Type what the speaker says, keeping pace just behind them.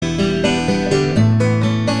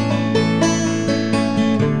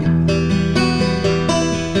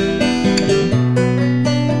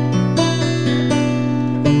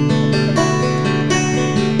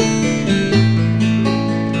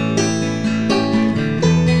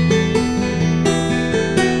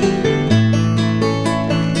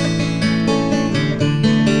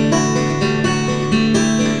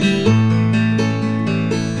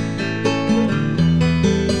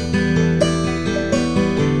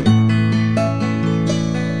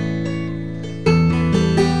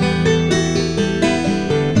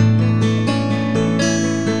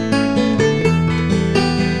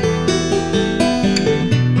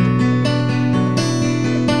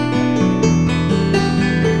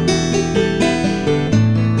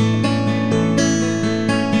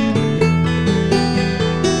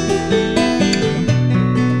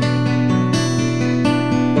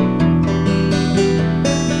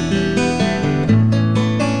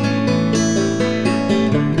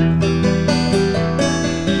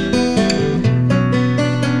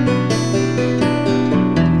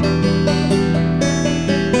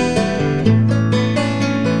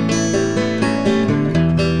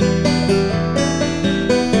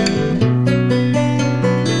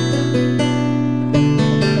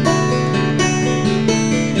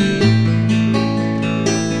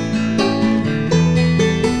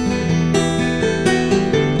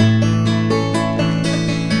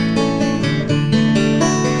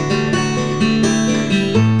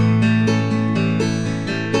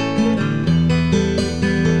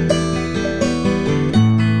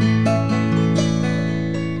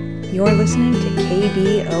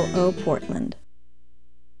KBOO Portland.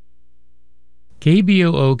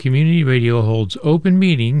 KBOO Community Radio holds open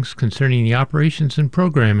meetings concerning the operations and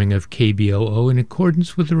programming of KBOO in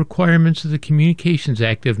accordance with the requirements of the Communications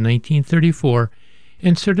Act of 1934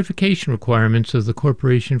 and certification requirements of the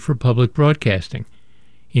Corporation for Public Broadcasting.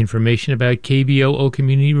 Information about KBOO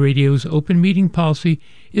Community Radio's open meeting policy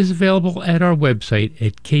is available at our website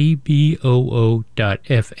at kboo.fm.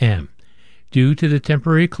 Due to the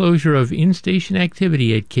temporary closure of in-station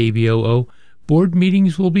activity at KBOO, board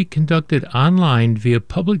meetings will be conducted online via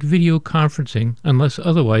public video conferencing unless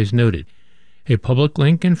otherwise noted. A public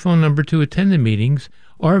link and phone number to attend the meetings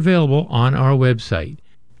are available on our website.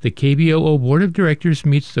 The KBOO Board of Directors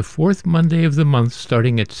meets the fourth Monday of the month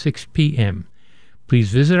starting at 6 p.m.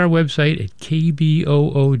 Please visit our website at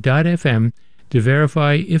kboo.fm to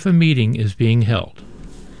verify if a meeting is being held.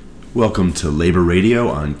 Welcome to Labor Radio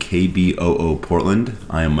on KBOO Portland.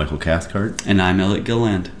 I am Michael Cathcart. And I'm Elliot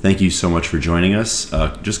Gilland. Thank you so much for joining us.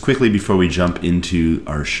 Just quickly before we jump into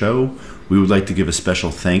our show, we would like to give a special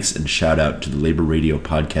thanks and shout out to the Labor Radio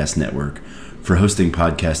Podcast Network for hosting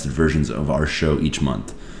podcasted versions of our show each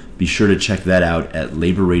month. Be sure to check that out at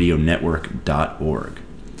laborradionetwork.org.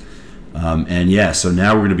 So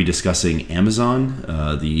now we're going to be discussing Amazon,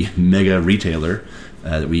 the mega retailer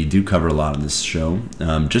that we do cover a lot on this show.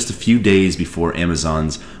 Just a few days before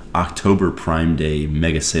Amazon's October Prime Day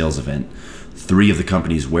mega sales event, 3 of the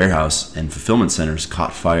company's warehouse and fulfillment centers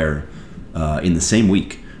caught fire in the same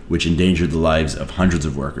week, which endangered the lives of hundreds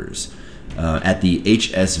of workers. At the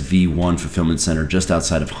HSV1 fulfillment center just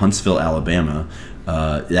outside of Huntsville, Alabama,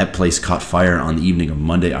 that place caught fire on the evening of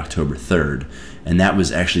Monday, October 3rd, and that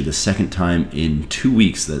was actually the second time in 2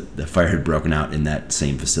 weeks that the fire had broken out in that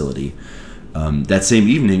same facility. That same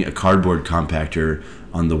evening, a cardboard compactor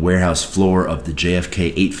on the warehouse floor of the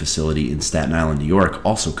JFK 8 facility in Staten Island, New York,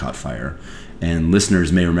 also caught fire. And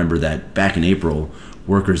listeners may remember that back in April,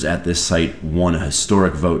 workers at this site won a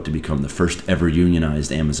historic vote to become the first ever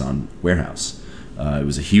unionized Amazon warehouse. It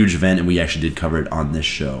was a huge event, and we actually did cover it on this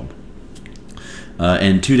show.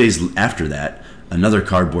 And 2 days after that, another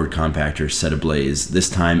cardboard compactor set ablaze, this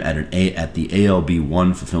time at the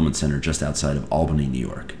ALB1 fulfillment center just outside of Albany, New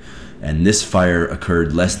York. And this fire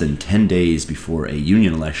occurred less than 10 days before a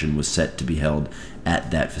union election was set to be held at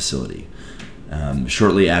that facility.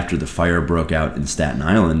 Shortly after the fire broke out in Staten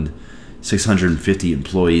Island, 650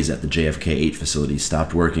 employees at the JFK 8 facility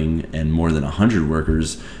stopped working, and more than 100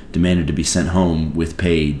 workers demanded to be sent home with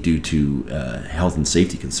pay due to health and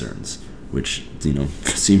safety concerns, which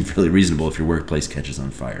seem fairly reasonable if your workplace catches on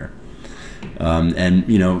fire.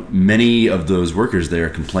 Many of those workers there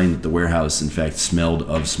complained that the warehouse, in fact, smelled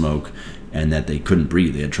of smoke and that they couldn't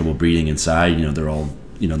breathe. They had trouble breathing inside. There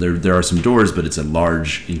are some doors, but it's a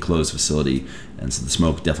large enclosed facility, and so the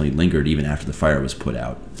smoke definitely lingered even after the fire was put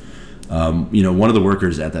out. One of the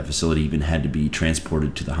workers at that facility even had to be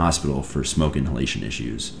transported to the hospital for smoke inhalation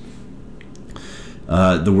issues.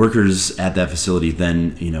 The workers at that facility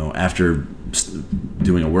then, after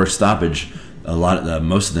doing a work stoppage,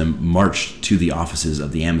 most of them marched to the offices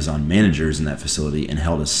of the Amazon managers in that facility and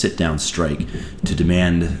held a sit-down strike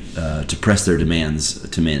to press their demands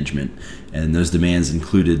to management. And those demands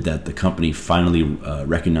included that the company finally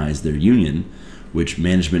recognize their union, which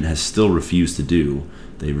management has still refused to do.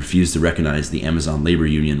 They refused to recognize the Amazon Labor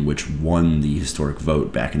Union, which won the historic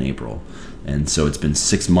vote back in April. And so it's been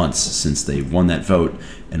 6 months since they won that vote,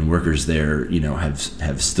 and workers there,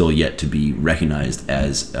 have still yet to be recognized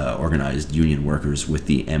as organized union workers with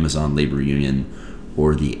the Amazon Labor Union,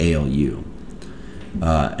 or the ALU.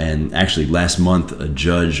 And actually, last month, a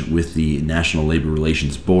judge with the National Labor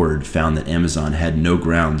Relations Board found that Amazon had no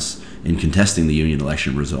grounds in contesting the union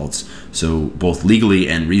election results. So both legally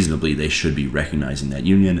and reasonably, they should be recognizing that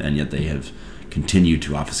union, and yet they have continued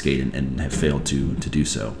to obfuscate and have failed to do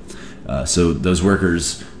so. So those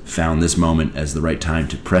workers found this moment as the right time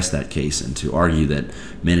to press that case and to argue that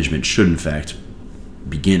management should, in fact,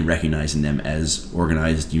 begin recognizing them as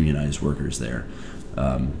organized, unionized workers there.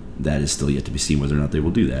 That is still yet to be seen whether or not they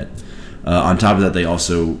will do that. On top of that, they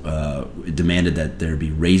also demanded that there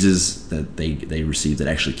be raises that they receive that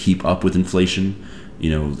actually keep up with inflation,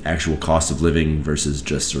 actual cost of living versus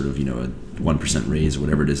just sort of, a 1% raise or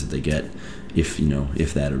whatever it is that they get,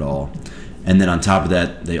 if that at all. And then on top of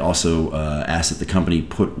that, they also asked that the company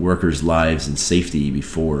put workers' lives and safety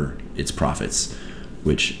before its profits,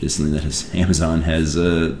 which is something that Amazon has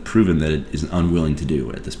proven that it is unwilling to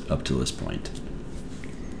do up to this point.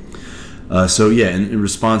 In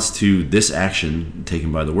response to this action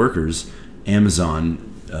taken by the workers, Amazon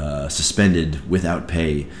suspended without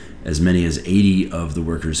pay as many as 80 of the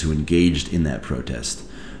workers who engaged in that protest.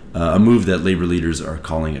 a move that labor leaders are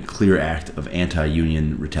calling a clear act of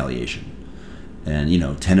anti-union retaliation.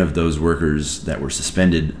 And 10 of those workers that were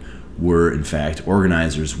suspended were in fact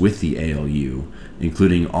organizers with the ALU,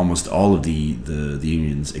 including almost all of the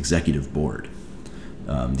union's executive board.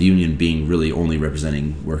 The union being really only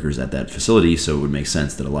representing workers at that facility, so it would make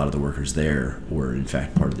sense that a lot of the workers there were in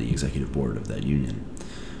fact part of the executive board of that union.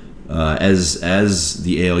 As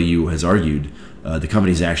the ALU has argued, the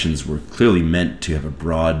company's actions were clearly meant to have a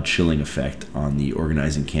broad chilling effect on the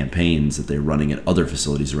organizing campaigns that they're running at other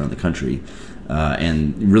facilities around the country,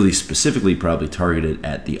 and really specifically probably targeted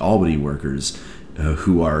at the Albany workers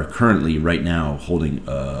who are currently right now holding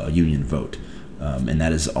a union vote. And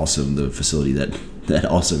that is also the facility that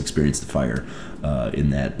also experienced the fire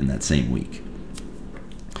in that same week.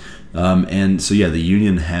 And so, the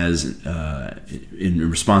union has, in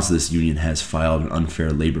response to this, union has filed an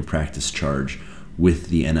unfair labor practice charge with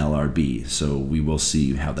the NLRB. So we will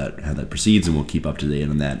see how that proceeds, and we'll keep up to date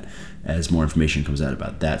on that as more information comes out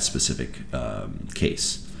about that specific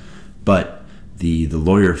case. But the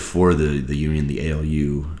lawyer for the union, the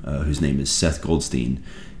ALU, whose name is Seth Goldstein,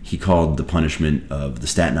 he called the punishment of the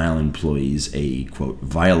Staten Island employees a, quote,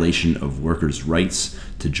 violation of workers' rights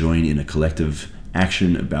to join in a collective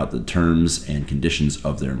action about the terms and conditions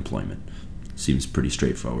of their employment. Seems pretty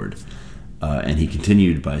straightforward. And he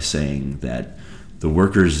continued by saying that the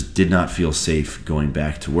workers did not feel safe going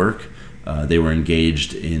back to work. They were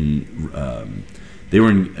engaging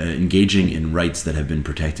in rights that have been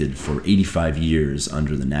protected for 85 years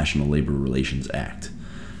under the National Labor Relations Act.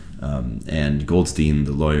 And Goldstein,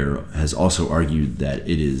 the lawyer, has also argued that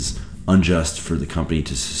it is unjust for the company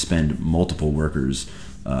to suspend multiple workers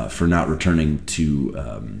for not returning to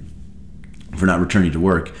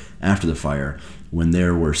work after the fire, when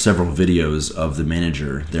there were several videos of their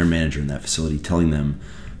manager in that facility telling them,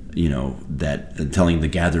 telling the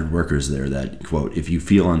gathered workers there that, quote, if you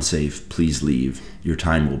feel unsafe, please leave. Your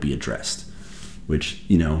time will be addressed. Which,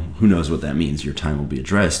 who knows what that means, your time will be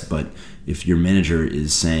addressed. But if your manager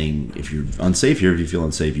is saying, if you're unsafe here, if you feel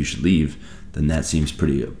unsafe, you should leave, then that seems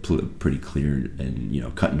pretty clear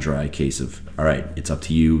and, cut and dry case of, all right, it's up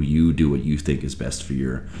to you. You do what you think is best for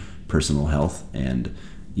your personal health. And,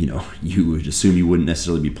 you would assume you wouldn't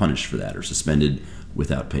necessarily be punished for that or suspended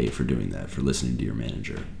without pay for doing that, for listening to your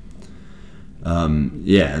manager.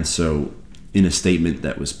 And so in a statement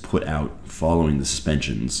that was put out following the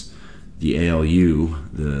suspensions, the ALU,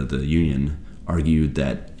 the union, argued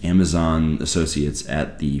that Amazon associates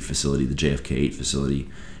at the facility, the JFK 8 facility,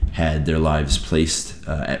 had their lives placed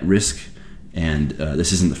at risk. And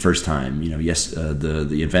this isn't the first time.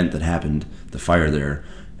 The event that happened, the fire there,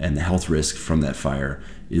 and the health risk from that fire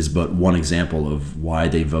is but one example of why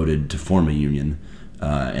they voted to form a union,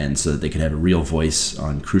 and so that they could have a real voice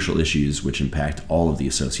on crucial issues which impact all of the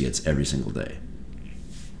associates every single day.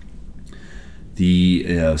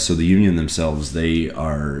 So the union themselves, they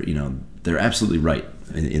are, they're absolutely right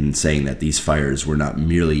in saying that these fires were not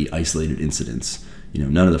merely isolated incidents.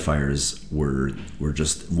 None of the fires were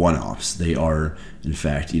just one-offs. They are, in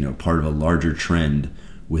fact, part of a larger trend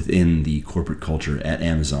within the corporate culture at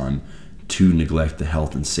Amazon to neglect the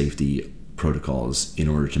health and safety protocols in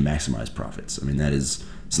order to maximize profits. I mean, that is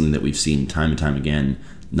something that we've seen time and time again,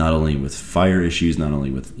 not only with fire issues, not only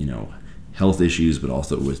with, health issues, but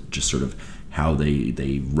also with just sort of how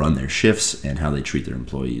they run their shifts and how they treat their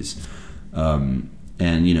employees. A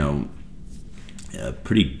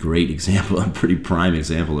pretty great example, a pretty prime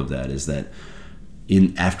example of that is that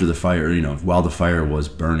after the fire, while the fire was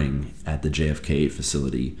burning at the JFK 8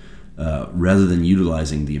 facility, rather than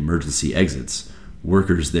utilizing the emergency exits,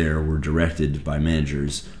 workers there were directed by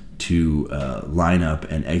managers to line up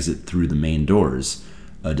and exit through the main doors,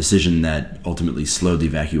 a decision that ultimately slowed the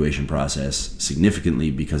evacuation process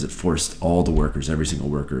significantly because it forced all the workers, every single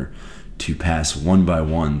worker, to pass one by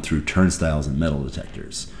one through turnstiles and metal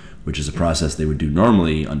detectors, which is a process they would do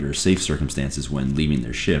normally under safe circumstances when leaving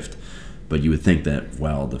their shift. But you would think that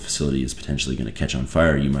while the facility is potentially going to catch on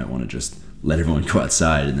fire, you might want to just let everyone go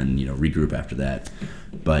outside and then regroup after that.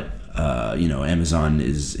 But Amazon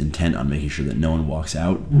is intent on making sure that no one walks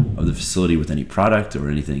out of the facility with any product or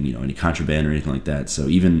anything, any contraband or anything like that. So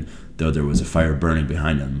even though there was a fire burning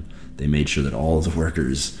behind them, they made sure that all of the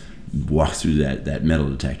workers walked through that metal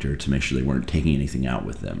detector to make sure they weren't taking anything out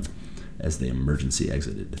with them as they emergency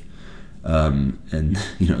exited.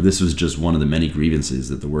 This was just one of the many grievances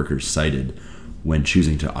that the workers cited when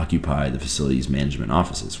choosing to occupy the facility's management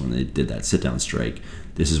offices. When they did that sit-down strike,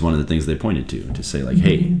 this is one of the things they pointed to say, like,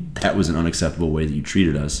 hey, that was an unacceptable way that you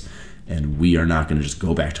treated us, and we are not going to just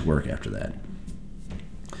go back to work after that.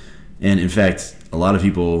 And in fact, a lot of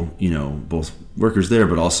people, both workers there,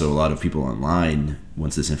 but also a lot of people online,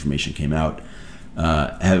 once this information came out,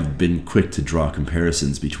 have been quick to draw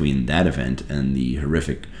comparisons between that event and the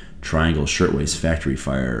horrific Triangle Shirtwaist Factory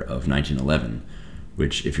fire of 1911,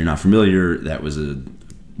 which, if you're not familiar, that was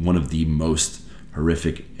one of the most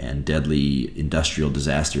horrific and deadly industrial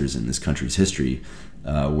disasters in this country's history,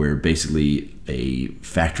 where basically a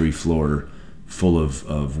factory floor full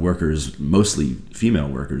of workers, mostly female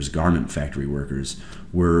workers, garment factory workers,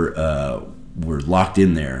 were locked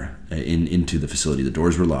in there into the facility. The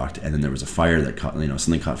doors were locked, and then there was a fire that caught,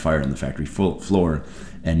 something caught fire on the factory floor,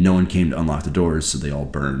 and no one came to unlock the doors, so they all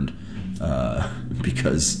burned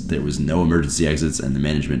because there was no emergency exits, and the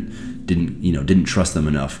management didn't trust them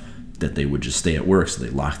enough that they would just stay at work, so they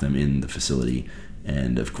locked them in the facility.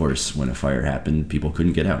 And of course, when a fire happened, people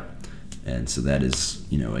couldn't get out. And so that is,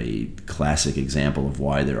 a classic example of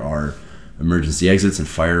why there are emergency exits and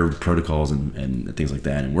fire protocols and things like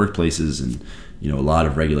that in workplaces. And, a lot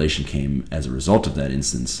of regulation came as a result of that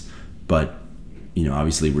instance. But,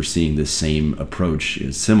 obviously we're seeing this same approach,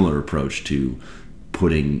 a similar approach to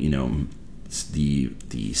putting,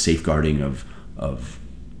 the safeguarding of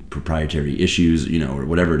proprietary issues, or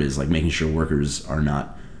whatever it is, like making sure workers are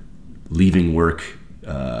not leaving work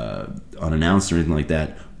unannounced or anything like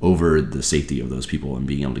that, over the safety of those people and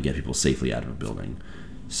being able to get people safely out of a building.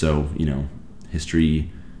 So, history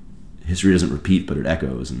doesn't repeat, but it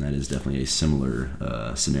echoes, and that is definitely a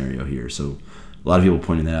similar scenario here. So a lot of people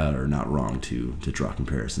pointing that out are not wrong to draw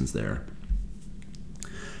comparisons there.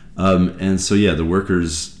 And so, the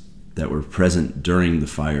workers that were present during the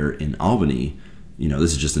fire in Albany,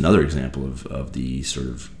 this is just another example of the sort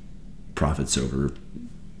of profits over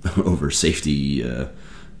safety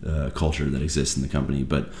culture that exists in the company.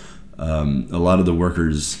 But a lot of the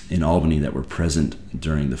workers in Albany that were present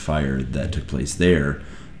during the fire that took place there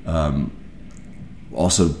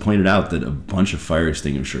also pointed out that a bunch of fire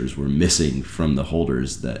extinguishers were missing from the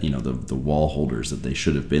holders that, the wall holders that they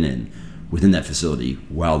should have been in within that facility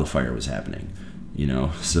while the fire was happening.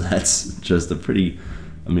 So that's just a pretty,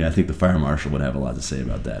 I think the fire marshal would have a lot to say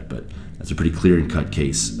about that, but that's a pretty clear and cut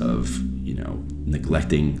case of,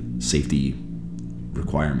 neglecting safety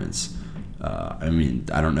requirements. I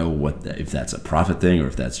don't know if that's a profit thing or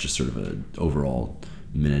if that's just sort of an overall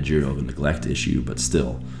managerial neglect issue, but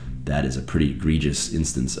still, that is a pretty egregious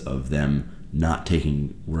instance of them not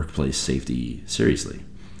taking workplace safety seriously.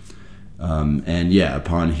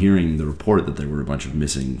 Upon hearing the report that there were a bunch of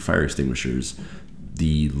missing fire extinguishers,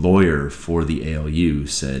 the lawyer for the ALU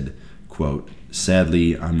said, quote,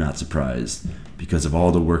 "Sadly, I'm not surprised because of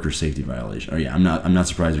all the worker safety violations." I'm not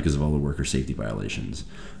surprised because of all the worker safety violations.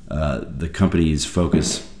 The company's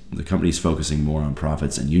focusing more on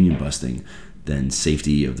profits and union busting than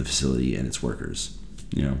safety of the facility and its workers.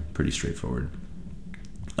 Pretty straightforward.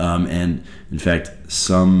 And in fact,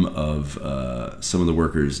 some of the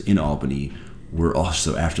workers in Albany were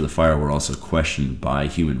also, after the fire, were also questioned by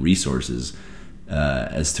Human Resources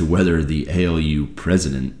as to whether the ALU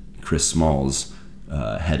president, Chris Smalls,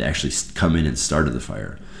 had actually come in and started the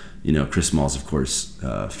fire. Chris Smalls, of course,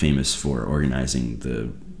 famous for organizing the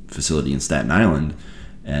facility in Staten Island,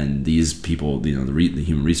 and these people, the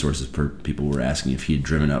Human Resources people were asking if he had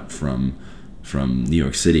driven up from New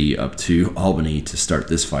York City up to Albany to start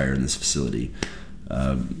this fire in this facility.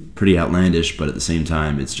 Pretty outlandish, but at the same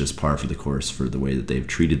time, it's just par for the course for the way that they've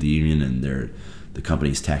treated the union and the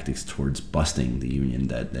company's tactics towards busting the union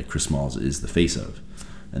that Chris Smalls is the face of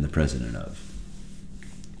and the president of.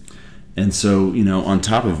 And so, on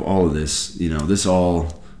top of all of this, this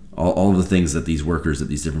all of the things that these workers at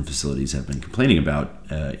these different facilities have been complaining about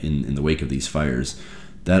in the wake of these fires,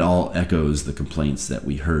 that all echoes the complaints that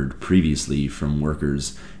we heard previously from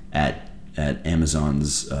workers at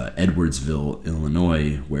Amazon's Edwardsville,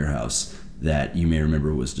 Illinois warehouse that you may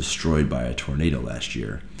remember was destroyed by a tornado last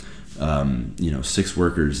year. 6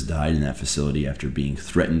 workers died in that facility after being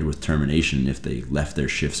threatened with termination if they left their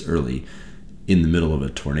shifts early in the middle of a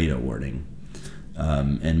tornado warning.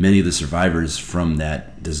 And many of the survivors from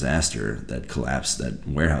that disaster, that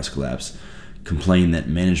warehouse collapse, complained that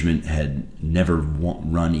management had never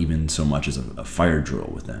run even so much as a fire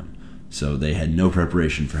drill with them. So they had no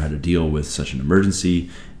preparation for how to deal with such an emergency,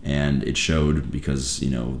 and it showed because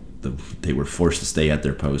they were forced to stay at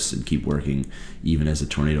their posts and keep working even as a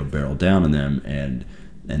tornado barreled down on them, and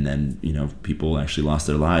then people actually lost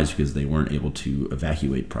their lives because they weren't able to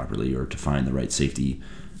evacuate properly or to find the right safety,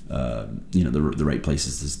 the right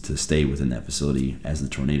places to stay within that facility as the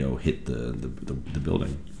tornado hit the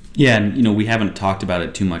building. Yeah, and we haven't talked about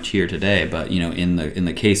it too much here today, but in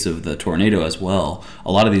the case of the tornado as well,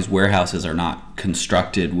 a lot of these warehouses are not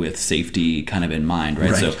constructed with safety kind of in mind,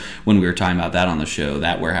 right? So when we were talking about that on the show,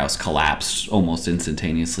 that warehouse collapsed almost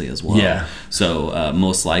instantaneously as well. Yeah. So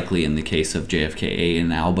most likely in the case of JFK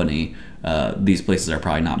in Albany, these places are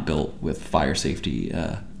probably not built with fire safety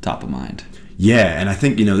top of mind. Yeah, and I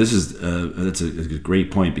think that's a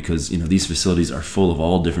great point, because these facilities are full of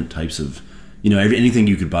all different types of anything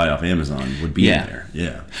you could buy off Amazon would be in there.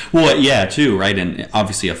 Yeah. Well, yeah, too, right? And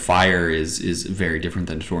obviously a fire is very different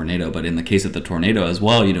than a tornado, but in the case of the tornado as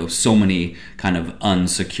well, so many kind of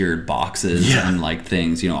unsecured boxes and like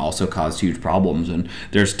things, also caused huge problems. And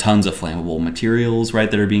there's tons of flammable materials,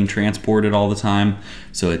 right, that are being transported all the time.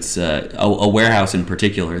 So it's a warehouse in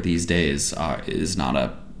particular these days is not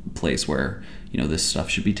a place where, this stuff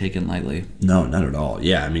should be taken lightly. No, not at all.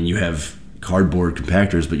 Yeah, I mean, you have cardboard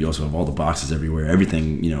compactors, but you also have all the boxes everywhere.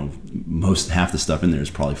 Everything, half the stuff in there is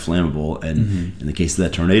probably flammable. And in the case of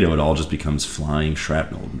that tornado, it all just becomes flying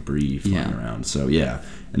shrapnel and debris flying around. So yeah,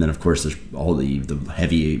 and then of course there's all the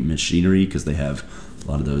heavy machinery, because they have a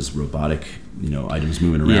lot of those robotic items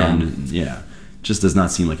moving around. Just does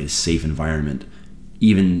not seem like a safe environment.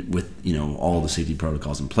 Even with all the safety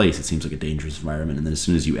protocols in place, it seems like a dangerous environment. And then as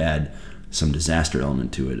soon as you add some disaster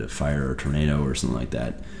element to it, a fire or a tornado or something like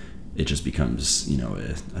that, it just becomes,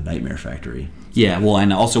 a nightmare factory. Yeah, well,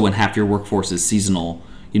 and also when half your workforce is seasonal,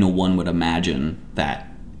 one would imagine that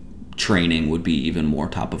training would be even more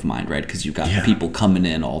top of mind, right? Because you've got people coming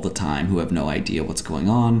in all the time who have no idea what's going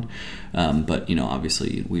on. But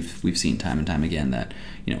obviously we've seen time and time again that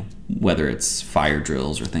whether it's fire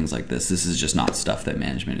drills or things like this is just not stuff that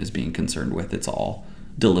management is being concerned with. It's all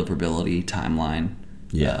deliverability, timeline,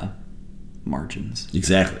 margins.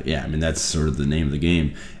 Exactly. Yeah. I mean, that's sort of the name of the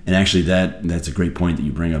game. And actually, that's a great point that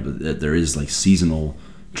you bring up. That there is like seasonal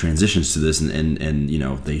transitions to this, and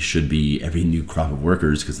they should be, every new crop of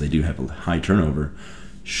workers, because they do have a high turnover,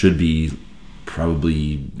 should be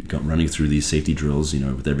probably running through these safety drills,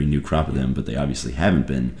 with every new crop of them, but they obviously haven't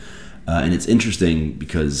been. And it's interesting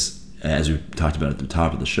because, as we talked about at the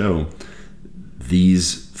top of the show,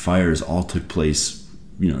 these fires all took place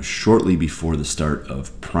shortly before the start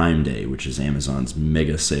of Prime Day, which is Amazon's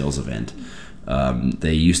mega sales event.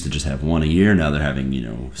 They used to just have one a year. Now they're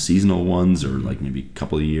having, seasonal ones, or like maybe a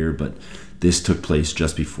couple a year. But this took place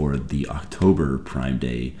just before the October Prime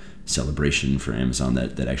Day celebration for Amazon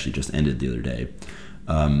that actually just ended the other day.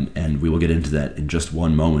 And we will get into that in just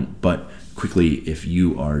one moment. But quickly, if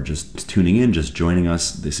you are just tuning in, just joining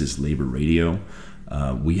us, this is Labor Radio.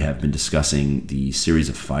 We have been discussing the series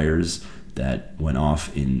of fires that went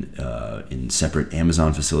off in separate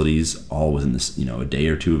Amazon facilities, all within this, a day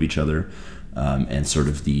or two of each other, and sort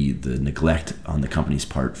of the neglect on the company's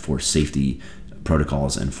part for safety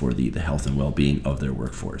protocols and for the health and well-being of their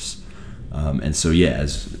workforce. And so,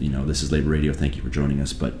 as this is Labor Radio. Thank you for joining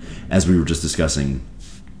us. But as we were just discussing,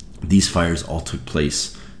 these fires all took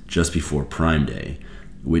place just before Prime Day,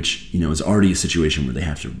 which is already a situation where they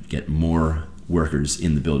have to get more workers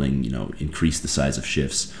in the building, increase the size of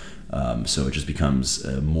shifts. So it just becomes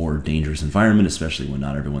a more dangerous environment, especially when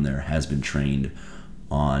not everyone there has been trained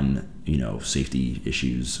on, safety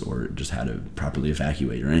issues or just how to properly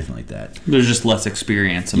evacuate or anything like that. There's just less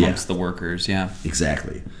experience amongst the workers,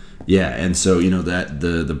 Exactly. Yeah, and so, that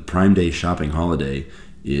the Prime Day shopping holiday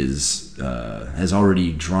has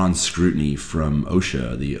already drawn scrutiny from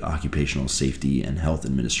OSHA, the Occupational Safety and Health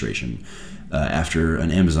Administration, after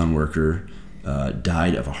an Amazon worker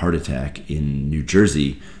died of a heart attack in New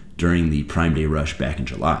Jersey during the Prime Day rush back in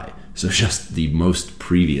July. So just the most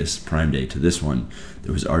previous Prime Day to this one,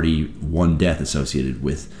 there was already one death associated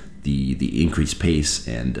with the increased pace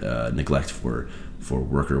and neglect for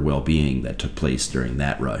worker well-being that took place during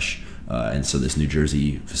that rush. And so this New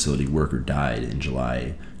Jersey facility worker died in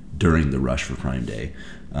July during the rush for Prime Day.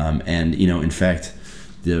 And, in fact,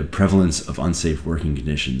 the prevalence of unsafe working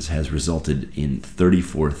conditions has resulted in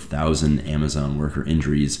 34,000 Amazon worker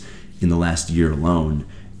injuries in the last year alone,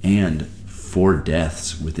 and 4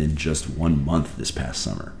 deaths within just 1 month this past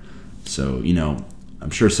summer. So, I'm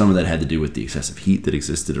sure some of that had to do with the excessive heat that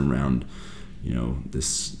existed around,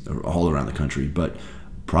 this all around the country. But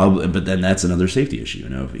then that's another safety issue.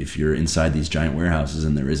 If you're inside these giant warehouses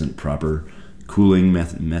and there isn't proper cooling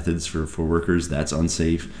methods for workers, that's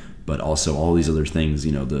unsafe. But also all these other things,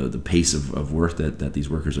 the pace of work that these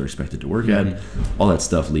workers are expected to work at, all that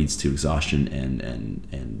stuff leads to exhaustion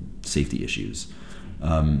and safety issues.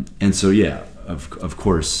 And so, of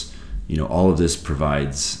course, all of this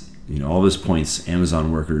provides, all this points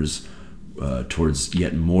Amazon workers towards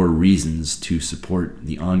yet more reasons to support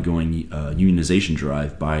the ongoing unionization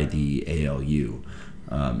drive by the ALU.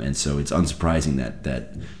 And so it's unsurprising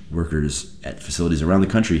that workers at facilities around the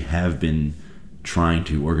country have been trying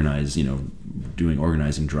to organize, doing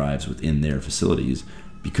organizing drives within their facilities,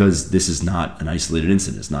 because this is not an isolated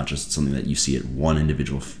incident. It's not just something that you see at one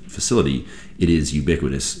individual facility. It is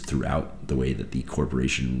ubiquitous throughout the way that the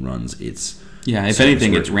corporation runs its if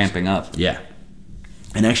anything, it's ramping up. Yeah.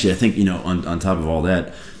 And actually, I think, on top of all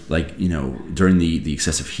that, during the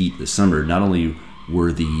excessive heat this summer, not only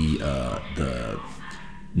were the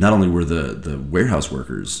warehouse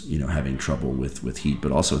workers, having trouble with heat,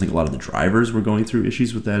 but also I think a lot of the drivers were going through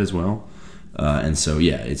issues with that as well. And so,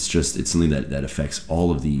 it's something that affects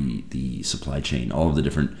all of the supply chain, all of the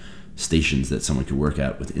different stations that someone could work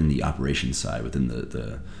at within the operations side, within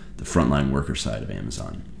the frontline worker side of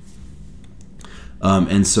Amazon.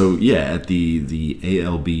 And so, at the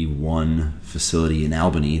ALB1 facility in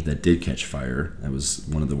Albany that did catch fire, that was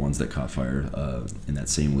one of the ones that caught fire in that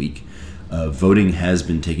same week, voting has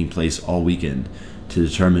been taking place all weekend to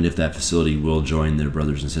determine if that facility will join their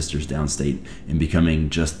brothers and sisters downstate in becoming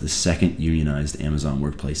just the second unionized Amazon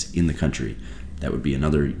workplace in the country. That would be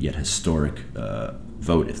another yet historic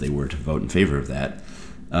vote if they were to vote in favor of that.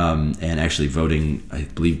 And actually voting, I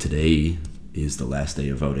believe today is the last day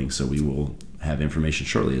of voting, so we will have information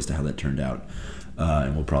shortly as to how that turned out,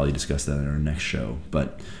 and we'll probably discuss that in our next show.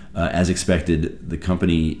 But as expected, the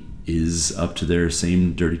company is up to their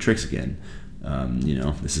same dirty tricks again.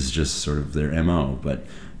 This is just sort of their MO, but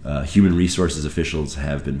human resources officials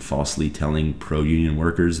have been falsely telling pro-union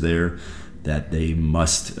workers there that they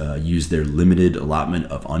must use their limited allotment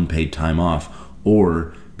of unpaid time off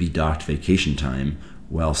or be docked vacation time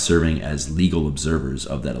while serving as legal observers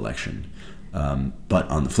of that election. But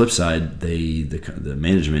on the flip side, the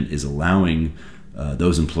management is allowing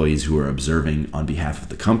those employees who are observing on behalf of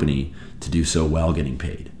the company to do so while getting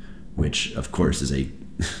paid, which of course is a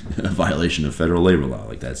violation of federal labor law.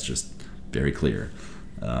 Like, that's just very clear.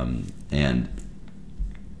 And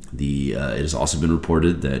it has also been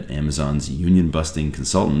reported that Amazon's union-busting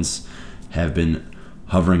consultants have been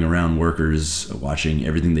hovering around workers, watching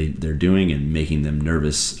everything they're doing and making them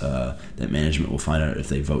nervous that management will find out if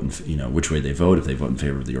they vote, which way they vote. If they vote in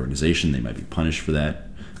favor of the organization, they might be punished for that.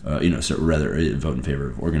 So rather vote in favor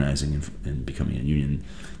of organizing and becoming a union,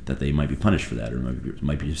 that they might be punished for that, or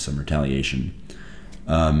might be some retaliation.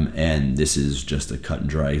 And this is just a cut and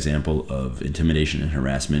dry example of intimidation and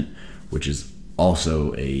harassment, which is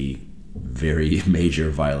also a very major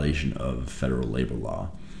violation of federal labor law.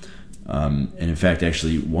 And in fact,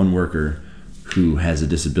 actually, one worker who has a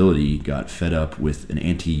disability got fed up with an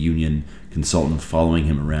anti-union consultant following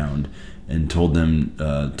him around and told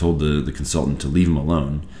the consultant to leave him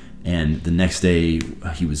alone. And the next day,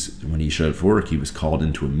 when he showed up for work, he was called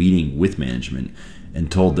into a meeting with management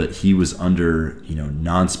and told that he was under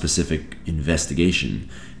non-specific investigation,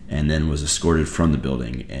 and then was escorted from the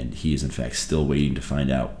building. And he is in fact still waiting to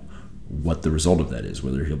find out what the result of that is,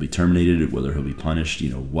 whether he'll be terminated, whether he'll be punished,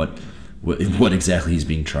 what exactly he's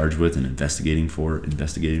being charged with and investigating for.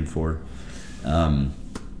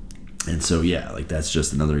 And so, that's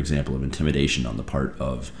just another example of intimidation on the part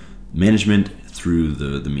of management through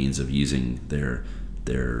the means of using their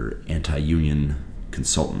anti-union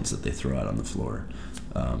consultants that they throw out on the floor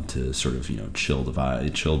to sort of chill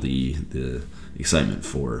the excitement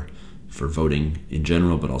for voting in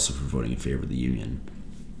general, but also for voting in favor of the union.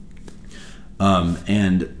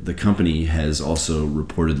 And the company has also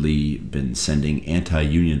reportedly been sending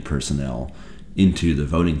anti-union personnel into the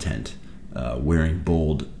voting tent, wearing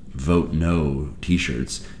bold "Vote No"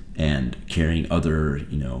 T-shirts and carrying other,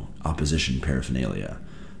 opposition paraphernalia.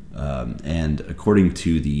 And according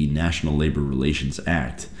to the National Labor Relations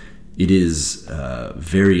Act, it is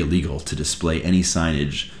very illegal to display any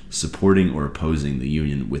signage supporting or opposing the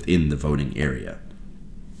union within the voting area.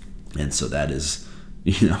 And so that is,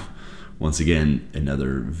 once again,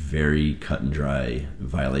 another very cut and dry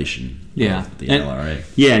violation of the NLRA.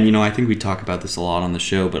 Yeah, and I think we talk about this a lot on the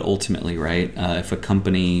show, but ultimately, right, if a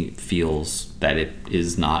company feels that it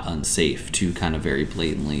is not unsafe to kind of very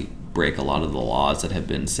blatantly break a lot of the laws that have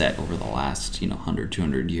been set over the last 100,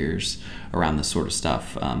 200 years around this sort of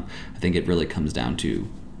stuff, I think it really comes down to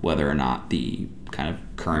whether or not the kind of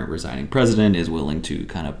current resigning president is willing to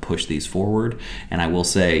kind of push these forward. And I will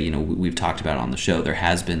say, we've talked about on the show, there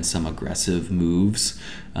has been some aggressive moves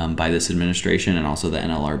by this administration and also the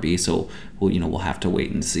NLRB. So we'll have to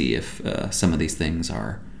wait and see if some of these things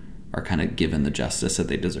are kind of given the justice that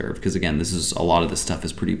they deserve. Because again, a lot of this stuff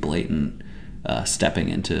is pretty blatant, stepping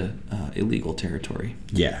into illegal territory.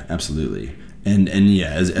 Yeah, absolutely. And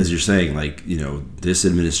yeah, as you're saying, like, you know, this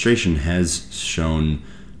administration has shown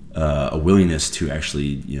a willingness to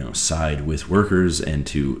actually, you know, side with workers and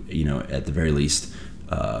to, you know, at the very least,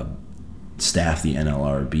 staff the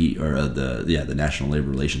NLRB or the National Labor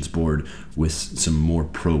Relations Board with some more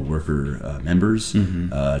pro-worker members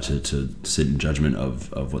to sit in judgment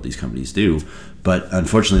of what these companies do. But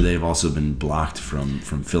unfortunately, they've also been blocked from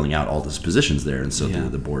filling out all those positions there, and so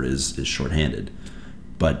the board is shorthanded.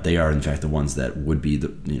 But they are in fact the ones that would be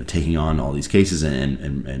taking on all these cases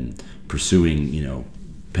and pursuing, you know,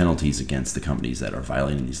 penalties against the companies that are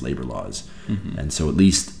violating these labor laws. And so at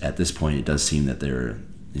least at this point, it does seem that they're,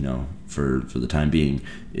 you know, for the time being,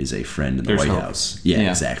 is a friend in the White House. Yeah,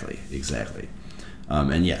 exactly.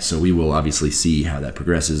 And so we will obviously see how that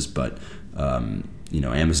progresses. But you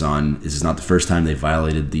know, Amazon, this is not the first time they've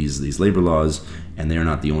violated these labor laws, and they are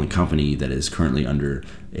not the only company that is currently under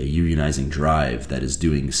a unionizing drive that is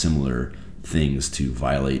doing similar things to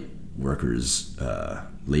violate workers'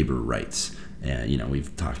 labor rights. And you know,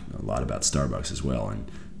 we've talked a lot about Starbucks as well,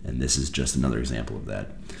 and this is just another example of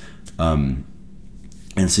that.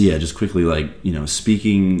 And so, yeah, just quickly, like, you know,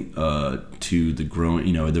 speaking to the growing,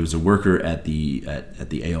 you know, there was a worker at the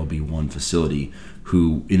ALB1 facility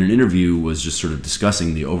who, in an interview, was just sort of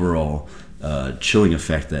discussing the overall chilling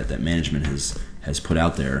effect that management has put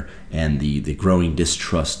out there, and the growing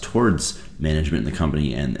distrust towards management in the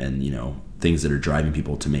company, and you know, things that are driving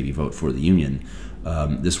people to maybe vote for the union.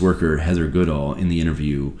 This worker, Heather Goodall, in the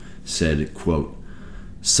interview said, quote,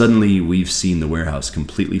 "Suddenly, we've seen the warehouse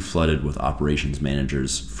completely flooded with operations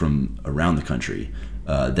managers from around the country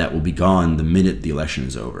that will be gone the minute the election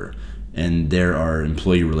is over. And there are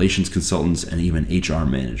employee relations consultants and even HR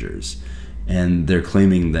managers. And they're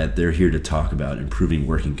claiming that they're here to talk about improving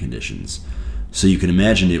working conditions. So you can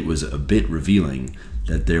imagine it was a bit revealing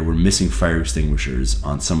that there were missing fire extinguishers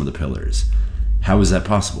on some of the pillars. How is that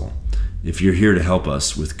possible? If you're here to help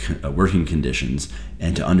us with working conditions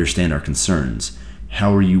and to understand our concerns,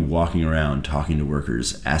 how are you walking around talking to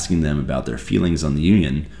workers, asking them about their feelings on the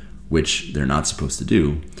union, which they're not supposed to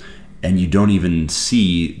do, and you don't even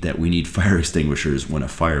see that we need fire extinguishers when a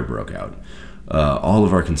fire broke out? All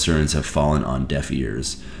of our concerns have fallen on deaf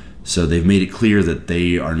ears. So they've made it clear that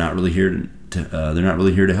they are not really here they're not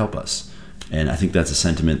really here to help us. And I think that's a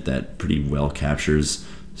sentiment that pretty well captures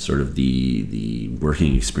sort of the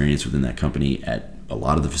working experience within that company at a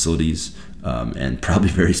lot of the facilities, and probably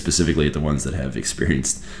very specifically at the ones that have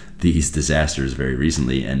experienced these disasters very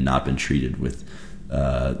recently and not been treated with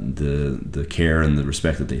the care and the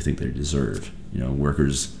respect that they think they deserve. You know,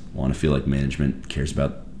 workers want to feel like management cares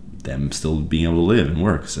about them still being able to live and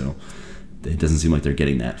work, so it doesn't seem like they're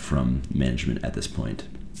getting that from management at this point.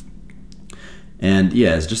 And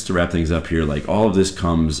yeah, just to wrap things up here, like, all of this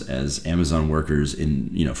comes as Amazon workers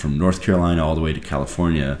from North Carolina all the way to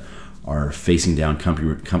California are facing down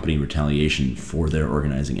company retaliation for their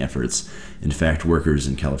organizing efforts. In fact, workers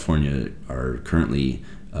in California are currently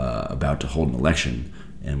about to hold an election,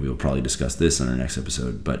 and we will probably discuss this in our next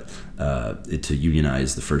episode, but to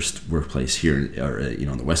unionize the first workplace here,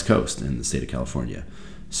 on the West Coast in the state of California.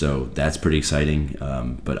 So that's pretty exciting,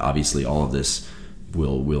 but obviously all of this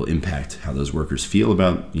will impact how those workers feel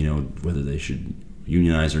about, whether they should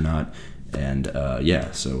unionize or not. And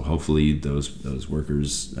so hopefully those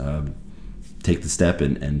workers take the step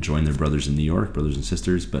and join their brothers in New York, brothers and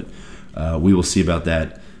sisters. But we will see about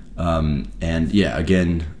that.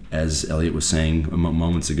 Again, as Elliot was saying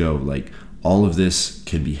moments ago, like, all of this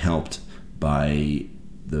can be helped by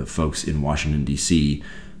the folks in Washington, D.C.,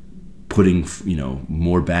 putting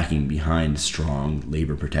more backing behind strong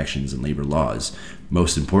labor protections and labor laws.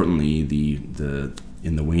 Most importantly,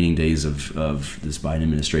 in the waning days of this Biden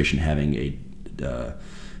administration having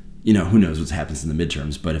who knows what happens in the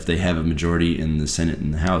midterms, but if they have a majority in the Senate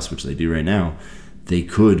and the House, which they do right now, they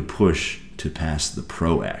could push to pass the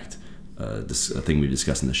PRO Act. This is a thing we've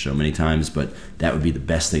discussed in the show many times, but that would be the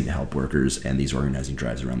best thing to help workers and these organizing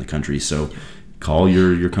drives around the country. So call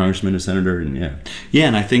your congressman or senator, and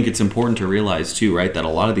and I think it's important to realize too, right, that a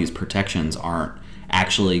lot of these protections aren't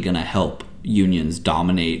actually going to help unions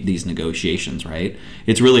dominate these negotiations, right?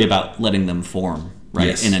 It's really about letting them form, right,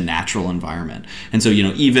 yes, in a natural environment. And so,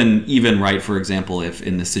 even right, for example, if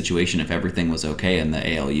in this situation, if everything was okay and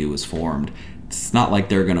the ALU was formed, it's not like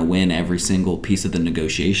they're going to win every single piece of the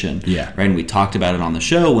negotiation. Yeah. Right. And we talked about it on the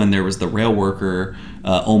show when there was the rail worker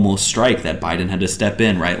almost strike that Biden had to step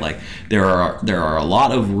in. Right. Like there are a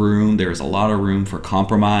lot of room. There's a lot of room for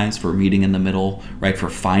compromise, for meeting in the middle. Right. For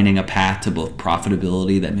finding a path to both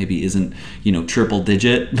profitability that maybe isn't, triple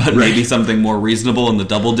digit, but maybe something more reasonable in the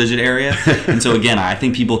double digit area. And so again, I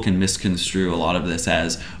think people can misconstrue a lot of this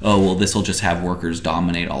as, oh, well, this will just have workers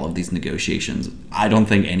dominate all of these negotiations. I don't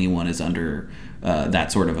think anyone is under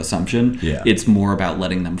that sort of assumption. Yeah. It's more about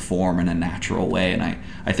letting them form in a natural way. And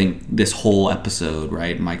I think this whole episode,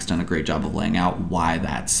 right, Mike's done a great job of laying out why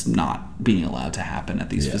that's not being allowed to happen at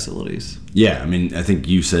these facilities. Yeah, I mean, I think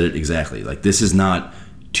you said it exactly. Like, this is not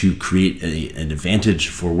to create an advantage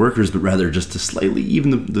for workers, but rather just to slightly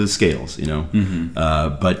even the scales, Mm-hmm.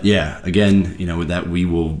 But yeah, again, with that, we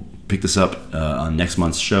will pick this up on next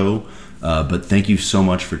month's show. But thank you so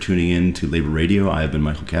much for tuning in to Labor Radio. I have been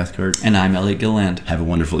Michael Cathcart. And I'm Elliot Gilland. Have a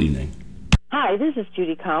wonderful evening. Hi, this is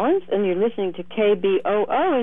Judy Collins, and you're listening to KBOO